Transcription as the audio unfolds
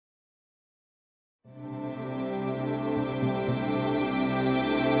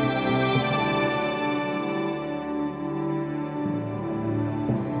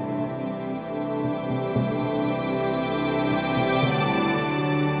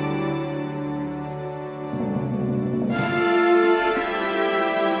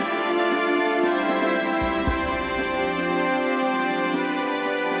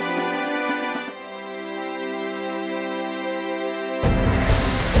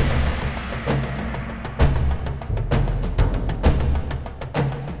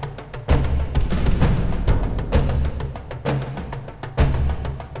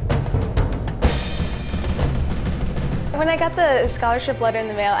When I got the scholarship letter in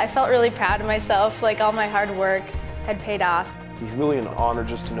the mail, I felt really proud of myself, like all my hard work had paid off. It was really an honor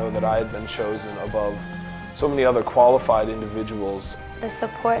just to know that I had been chosen above so many other qualified individuals. The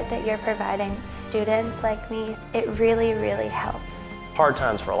support that you're providing students like me, it really, really helps. Hard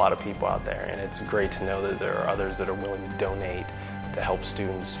times for a lot of people out there, and it's great to know that there are others that are willing to donate to help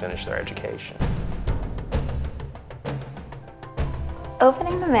students finish their education.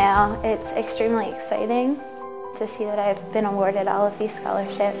 Opening the mail, it's extremely exciting to see that I've been awarded all of these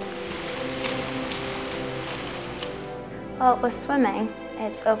scholarships. Well, with swimming,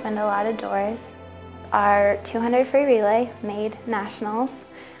 it's opened a lot of doors. Our 200 free relay made nationals,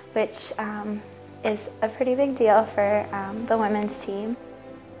 which is a pretty big deal for the women's team.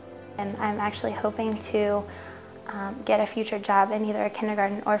 And I'm actually hoping to get a future job in either a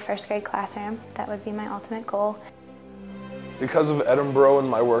kindergarten or first grade classroom. That would be my ultimate goal. Because of Edinboro and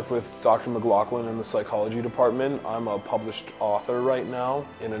my work with Dr. McLaughlin in the psychology department, I'm a published author right now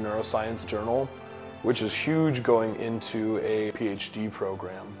in a neuroscience journal, which is huge going into a PhD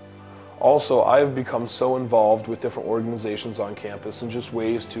program. Also, I've become so involved with different organizations on campus and just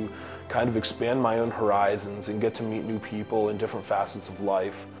ways to kind of expand my own horizons and get to meet new people in different facets of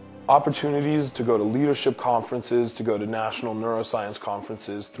life. Opportunities to go to leadership conferences, to go to national neuroscience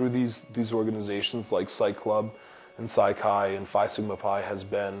conferences through these organizations like Psych Club and Psi Chi and Phi Sigma Pi has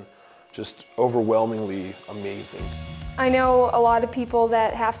been just overwhelmingly amazing. I know a lot of people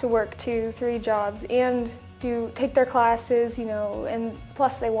that have to work 2-3 jobs and take their classes, and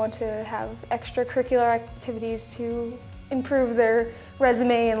plus they want to have extracurricular activities to improve their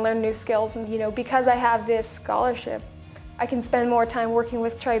resume and learn new skills. And because I have this scholarship, I can spend more time working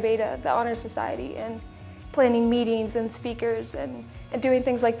with Tri Beta, the Honor Society, and planning meetings and speakers and doing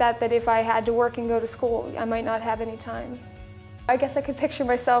things like that if I had to work and go to school, I might not have any time. I guess I could picture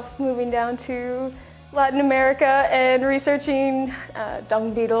myself moving down to Latin America and researching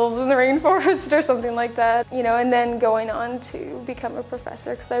dung beetles in the rainforest or something like that, and then going on to become a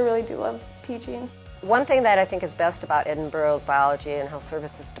professor because I really do love teaching. One thing that I think is best about Edinboro's Biology and Health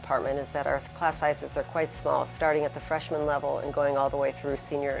Services Department is that our class sizes are quite small, starting at the freshman level and going all the way through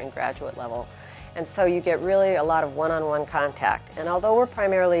senior and graduate level. And so you get really a lot of one-on-one contact. And although we're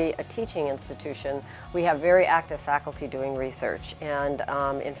primarily a teaching institution, we have very active faculty doing research. And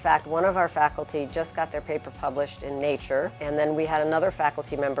in fact, one of our faculty just got their paper published in Nature, and then we had another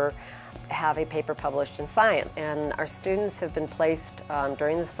faculty member have a paper published in Science. And our students have been placed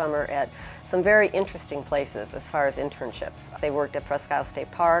during the summer at some very interesting places as far as internships. They worked at Presque Isle State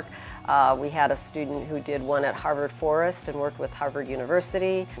Park. We had a student who did one at Harvard Forest and worked with Harvard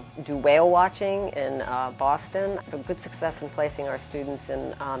University, do whale watching in Boston. A good success in placing our students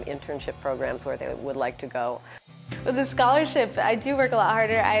in internship programs where they would like to go. With the scholarship, I do work a lot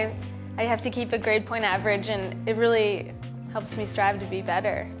harder. I have to keep a grade point average, and it really helps me strive to be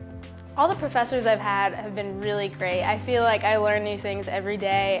better. All the professors I've had have been really great. I feel like I learn new things every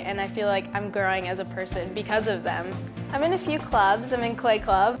day, and I feel like I'm growing as a person because of them. I'm in a few clubs. I'm in Clay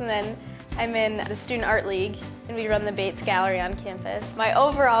Club, and then I'm in the Student Art League, and we run the Bates Gallery on campus. My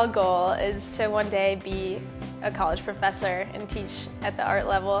overall goal is to one day be a college professor and teach at the art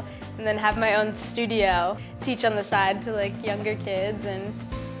level, and then have my own studio, teach on the side to younger kids, and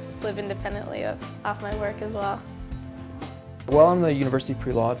live independently off my work as well. Well, I'm the University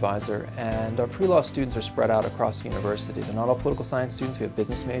Pre-Law Advisor, and our pre-law students are spread out across the university. They're not all political science students. We have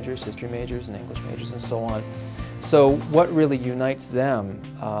business majors, history majors, and English majors, and so on. So what really unites them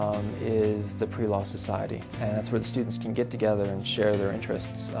is the Pre-Law Society, and that's where the students can get together and share their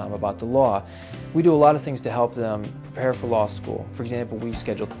interests about the law. We do a lot of things to help them prepare for law school. For example, we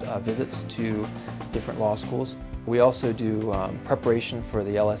schedule visits to different law schools. We also do preparation for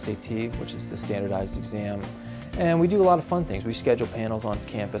the LSAT, which is the standardized exam. And we do a lot of fun things. We schedule panels on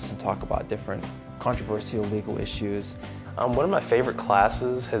campus and talk about different controversial legal issues. One of my favorite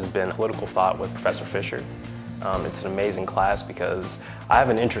classes has been Political Thought with Professor Fisher. It's an amazing class because I have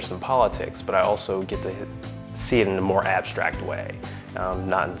an interest in politics, but I also get to see it in a more abstract way.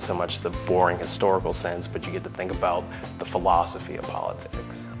 Not in so much the boring historical sense, but you get to think about the philosophy of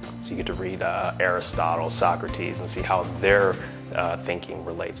politics. So you get to read Aristotle, Socrates, and see how their thinking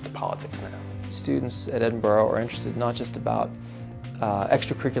relates to politics now. Students at Edinboro are interested not just about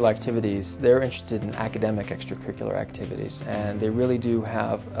extracurricular activities, they're interested in academic extracurricular activities, and they really do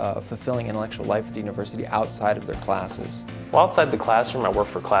have a fulfilling intellectual life at the university outside of their classes. Well, outside the classroom, I work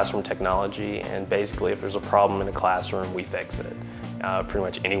for Classroom Technology, and basically if there's a problem in a classroom, we fix it. Pretty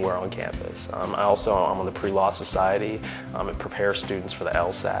much anywhere on campus. I'm on the Pre-Law Society. It prepares students for the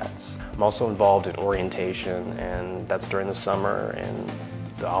LSATs. I'm also involved in orientation, and that's during the summer, and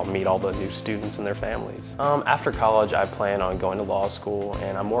I'll meet all the new students and their families. After college, I plan on going to law school,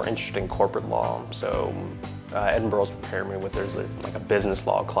 and I'm more interested in corporate law. So Edinboro's prepared me with, there's like a business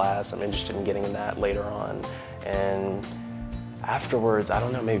law class. I'm interested in getting in that later on. And afterwards, I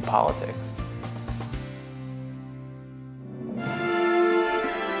don't know, maybe politics.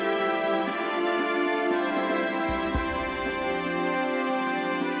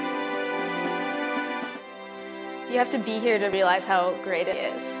 You have to be here to realize how great it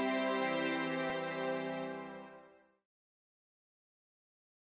is.